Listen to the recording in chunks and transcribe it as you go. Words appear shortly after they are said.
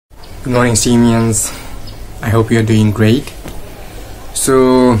Good morning, Steamians. I hope you're doing great.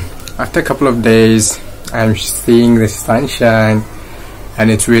 So after a couple of days I'm seeing the sunshine and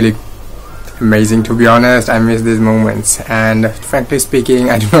it's really amazing. To be honest, I miss these moments, and frankly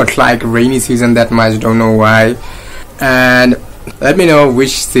speaking I do not like rainy season that much. Don't know why. And let me know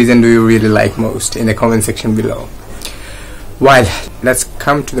which season do you really like most in the comment section below. Well, let's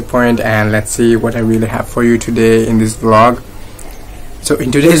come to the point and let's see what I really have for you today in this vlog. So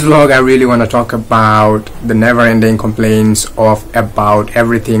in today's vlog I really want to talk about the never-ending complaints of about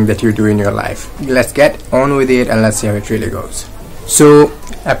everything that you do in your life. Let's get on with it and let's see how it really goes. So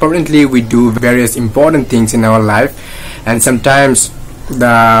apparently we do various important things in our life, and sometimes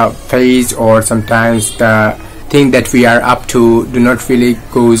the phase or sometimes the thing that we are up to do not really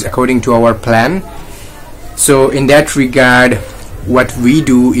goes according to our plan. So in that regard, what we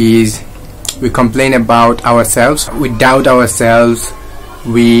do is we complain about ourselves, we doubt ourselves,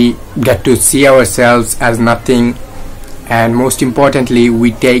 we get to see ourselves as nothing, and most importantly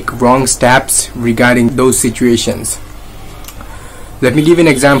we take wrong steps regarding those situations. Let me give an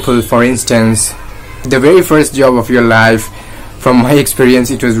example. For instance, the very first job of your life, from my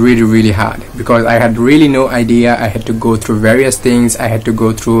experience it was really hard, because I had really no idea. I had to go through various things, I had to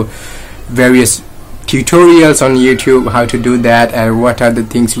go through various tutorials on YouTube how to do that, and what are the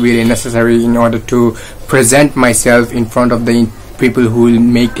things really necessary in order to present myself in front of the people who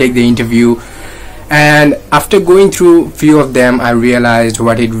will take the interview. And after going through few of them I realized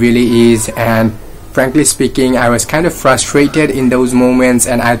what it really is, and frankly speaking I was kind of frustrated in those moments,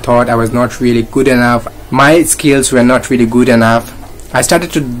 and I thought I was not really good enough, my skills were not really good enough. I started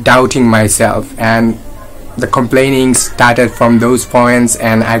to doubting myself, and the complaining started from those points,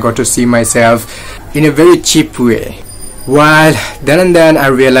 and I got to see myself in a very cheap way. While then and then I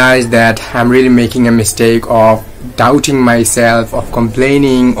realized that I'm really making a mistake of doubting myself, of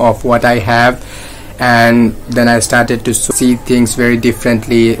complaining of what I have, and then I started to see things very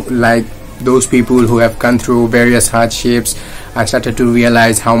differently. Like those people who have gone through various hardships, I started to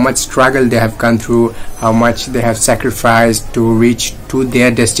realize how much struggle they have gone through, how much they have sacrificed to reach to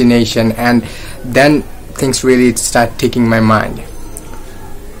their destination, and then things really start taking my mind.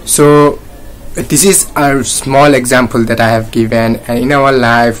 So this is a small example that I have given, and in our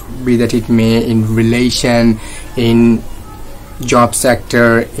life, be that it may in relation, in job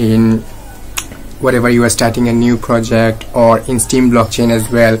sector, in whatever you are starting a new project, or in Steam blockchain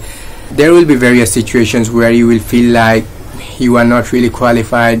as well, there will be various situations where you will feel like you are not really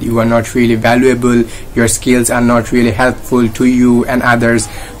qualified, you are not really valuable, your skills are not really helpful to you and others.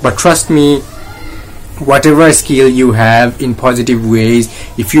 But trust me, whatever skill you have in positive ways,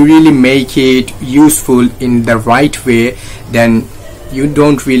 if you really make it useful in the right way, then you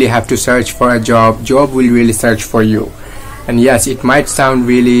don't really have to search for a job will really search for you. And yes, it might sound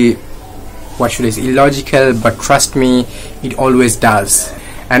really, what should I say, illogical, but trust me, it always does.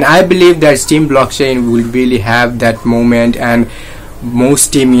 And I believe that Steam blockchain will really have that moment, and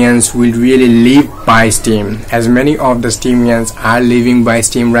most Steamians will really live by Steam, as many of the Steamians are living by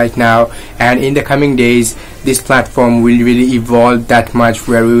Steam right now. And in the coming days this platform will really evolve that much,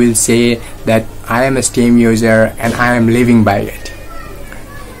 where we will say that I am a Steam user and I am living by it.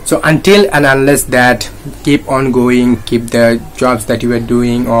 So until and unless that, keep on going, keep the jobs that you are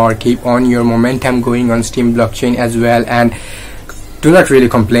doing, or keep on your momentum going on Steam blockchain as well, and do not really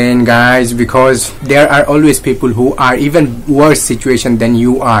complain, guys, because there are always people who are even worse situation than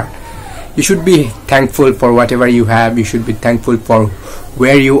you are. You should be thankful for whatever you have, you should be thankful for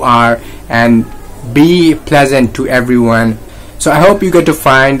where you are, and be pleasant to everyone. So I hope you get to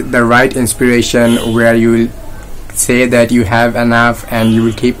find the right inspiration where you will say that you have enough and you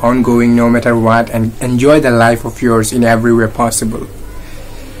will keep on going no matter what, and enjoy the life of yours in every way possible.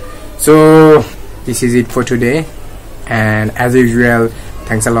 So this is it for today, and as usual,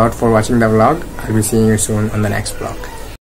 thanks a lot for watching the vlog. I'll be seeing you soon on the next vlog.